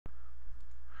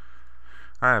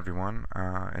Hi everyone.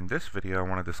 In this video I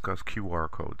want to discuss QR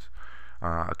codes.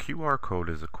 A QR code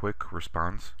is a quick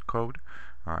response code,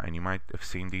 and you might have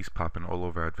seen these popping all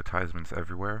over advertisements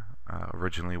everywhere.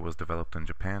 Originally it was developed in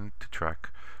Japan to track,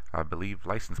 I believe,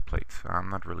 license plates. I'm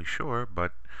not really sure,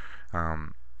 but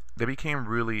they became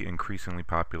really increasingly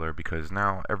popular because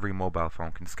now every mobile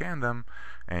phone can scan them,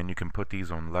 and you can put these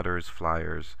on letters,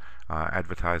 flyers,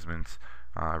 advertisements,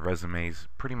 resumes,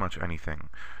 pretty much anything.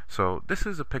 So this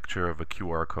is a picture of a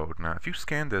QR code. Now if you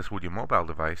scan this with your mobile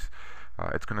device,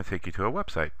 it's going to take you to a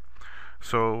website.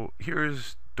 So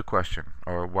here's the question,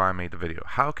 or why I made the video.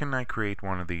 How can I create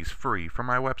one of these free for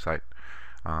my website?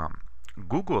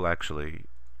 Google actually,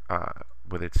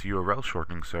 with its URL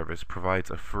shortening service,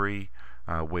 provides a free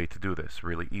way to do this,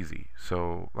 really easy.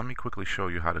 So let me quickly show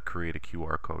you how to create a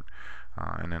QR code,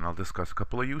 and then I'll discuss a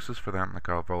couple of uses for them, like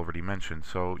I've already mentioned.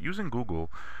 So using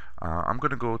Google, I'm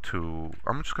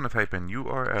just going to type in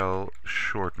URL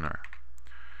shortener,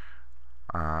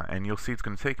 and you'll see it's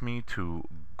going to take me to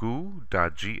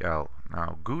goo.gl.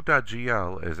 Now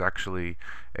goo.gl is actually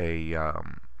a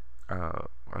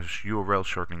URL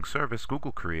shortening service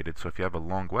Google created, so if you have a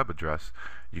long web address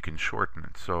you can shorten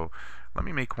it. So let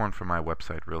me make one for my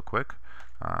website real quick.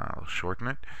 I'll shorten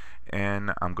it,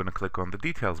 and I'm going to click on the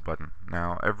details button.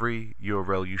 Now every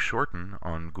URL you shorten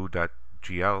on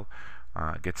goo.gl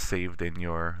gets saved in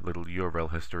your little URL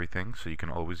history thing, so you can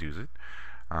always use it,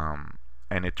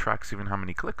 and it tracks even how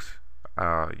many clicks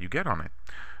you get on it.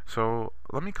 So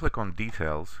let me click on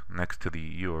details next to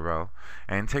the URL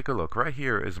and take a look. Right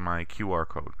here is my QR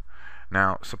code.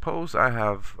 Now suppose I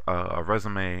have a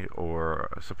resume, or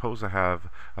suppose I have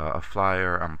a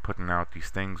flyer. I'm putting out these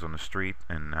things on the street,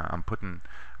 and I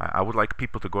would like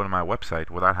people to go to my website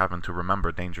without having to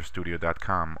remember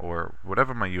dangerstudio.com or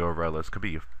whatever my URL is. Could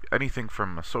be anything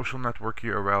from a social network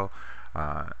URL,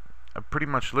 pretty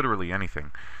much literally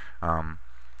anything.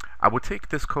 I would take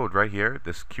this code right here,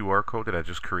 this QR code that I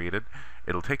just created.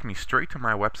 It'll take me straight to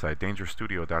my website,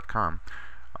 dangerstudio.com,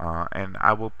 and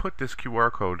I will put this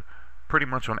QR code pretty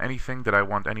much on anything that I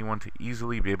want anyone to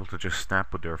easily be able to just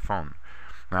snap with their phone.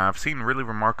 Now I've seen really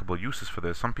remarkable uses for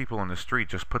this. Some people on the street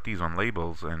just put these on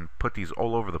labels and put these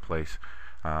all over the place,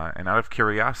 and out of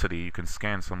curiosity you can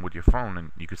scan some with your phone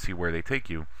and you can see where they take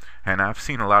you. And I've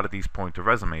seen a lot of these point to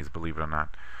resumes, believe it or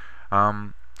not.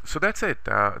 So that's it.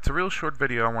 It's a real short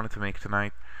video I wanted to make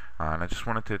tonight, and I just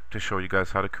wanted to show you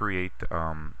guys how to create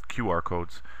QR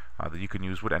codes that you can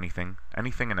use with anything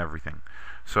and everything.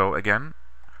 So again,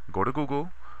 go to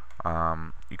Google.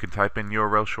 You can type in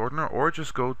URL shortener, or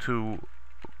just go to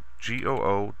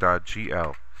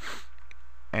goo.gl,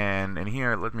 and in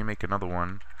here let me make another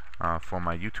one for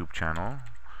my YouTube channel,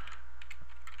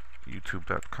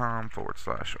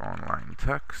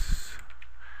 youtube.com/online-tex,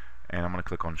 and I'm going to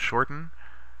click on shorten.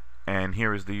 And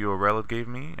here is the URL it gave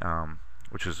me,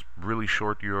 which is really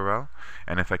short URL.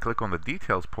 And if I click on the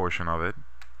details portion of it,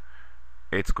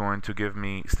 it's going to give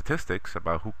me statistics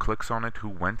about who clicks on it, who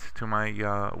went to my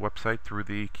website through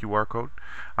the QR code,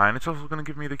 and it's also going to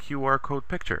give me the QR code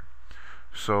picture.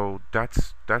 So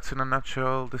that's in a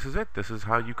nutshell. This is it. This is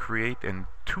how you create in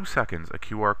 2 seconds a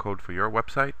QR code for your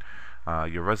website,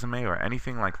 your resume, or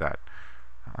anything like that.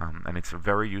 And it's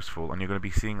very useful, and you're going to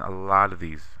be seeing a lot of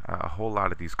these, a whole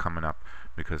lot of these coming up,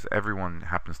 because everyone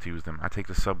happens to use them. I take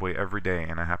the subway every day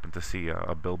and I happen to see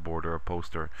a billboard or a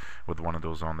poster with one of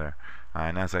those on there,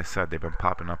 and as I said, they've been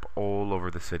popping up all over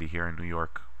the city here in New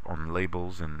York on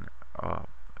labels and the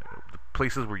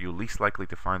places where you're least likely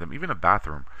to find them, even a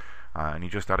bathroom. And you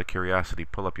just, out of curiosity,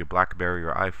 pull up your BlackBerry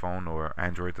or iPhone or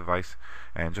Android device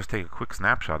and just take a quick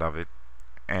snapshot of it,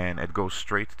 and it goes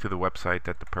straight to the website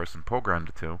that the person programmed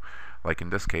it to. Like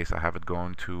in this case, I have it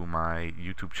going to my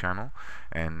YouTube channel,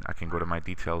 and I can go to my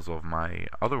details of my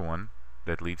other one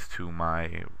that leads to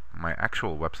my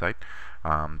actual website,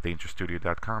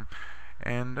 dangerstudio.com,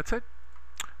 and that's it.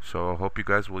 So I hope you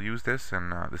guys will use this,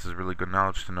 and this is really good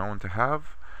knowledge to know and to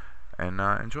have, and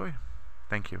enjoy.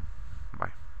 Thank you.